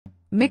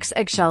Mix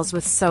eggshells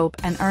with soap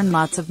and earn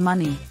lots of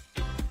money.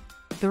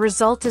 The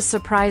result is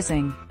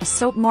surprising, a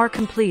soap more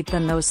complete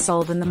than those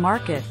sold in the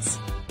markets.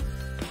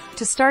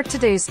 To start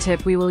today's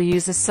tip, we will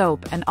use a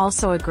soap and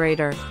also a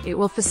grater. It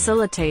will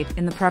facilitate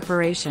in the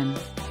preparation.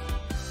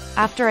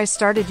 After I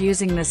started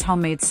using this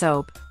homemade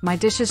soap, my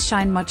dishes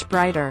shine much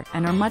brighter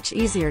and are much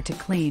easier to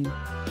clean.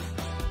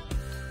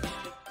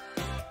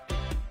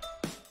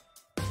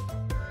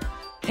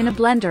 In a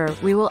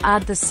blender, we will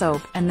add the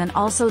soap and then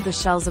also the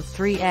shells of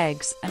 3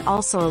 eggs and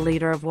also a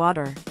liter of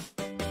water.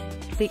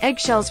 The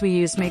eggshells we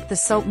use make the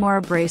soap more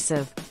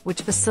abrasive,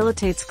 which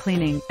facilitates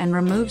cleaning and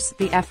removes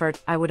the effort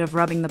I would have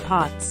rubbing the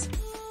pots.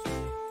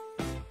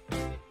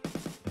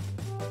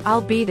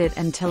 I'll beat it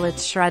until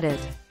it's shredded.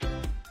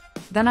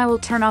 Then I will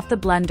turn off the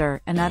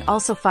blender and add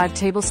also 5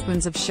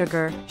 tablespoons of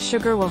sugar.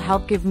 Sugar will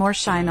help give more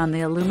shine on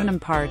the aluminum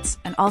parts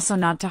and also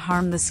not to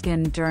harm the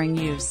skin during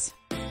use.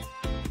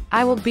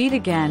 I will beat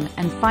again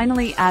and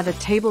finally add a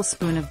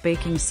tablespoon of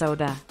baking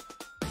soda.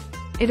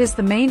 It is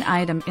the main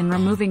item in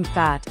removing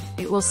fat.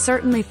 It will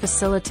certainly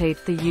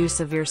facilitate the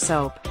use of your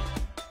soap.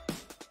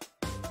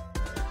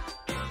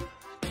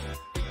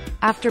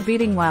 After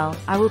beating well,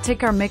 I will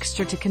take our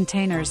mixture to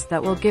containers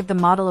that will give the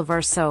model of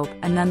our soap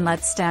and then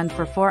let stand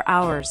for 4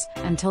 hours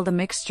until the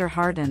mixture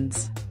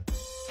hardens.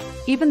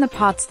 Even the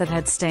pots that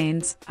had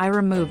stains, I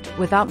removed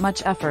without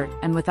much effort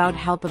and without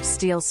help of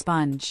steel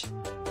sponge.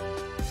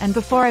 And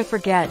before I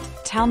forget,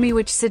 tell me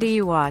which city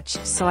you watch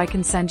so I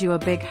can send you a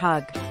big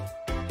hug.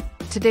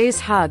 Today's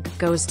hug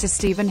goes to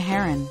Stephen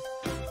Heron.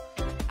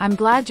 I'm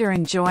glad you're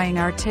enjoying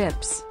our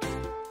tips.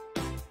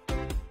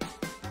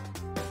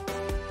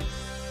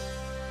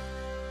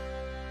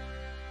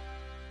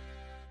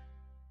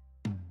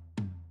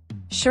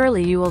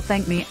 Surely you will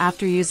thank me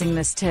after using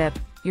this tip.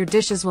 Your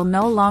dishes will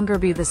no longer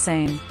be the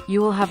same. You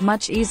will have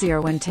much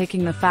easier when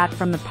taking the fat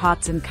from the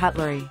pots and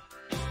cutlery.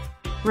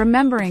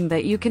 Remembering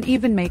that you can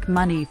even make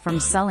money from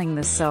selling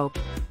this soap.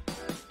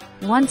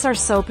 Once our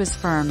soap is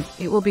firm,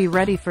 it will be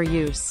ready for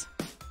use.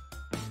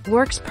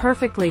 Works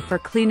perfectly for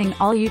cleaning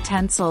all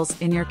utensils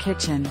in your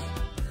kitchen.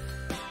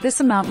 This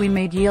amount we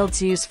made yields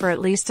use for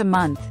at least a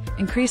month.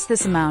 Increase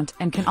this amount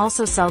and can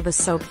also sell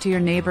this soap to your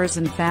neighbors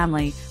and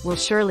family, will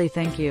surely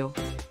thank you.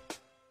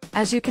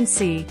 As you can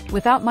see,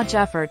 without much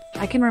effort,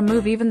 I can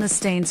remove even the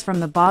stains from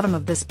the bottom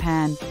of this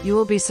pan. You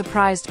will be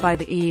surprised by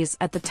the ease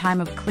at the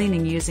time of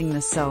cleaning using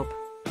this soap.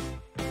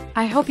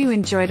 I hope you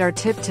enjoyed our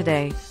tip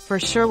today, for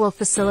sure will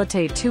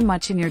facilitate too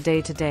much in your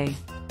day-to-day.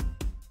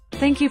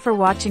 Thank you for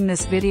watching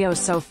this video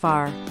so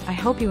far. I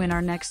hope you in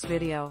our next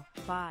video.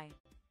 Bye.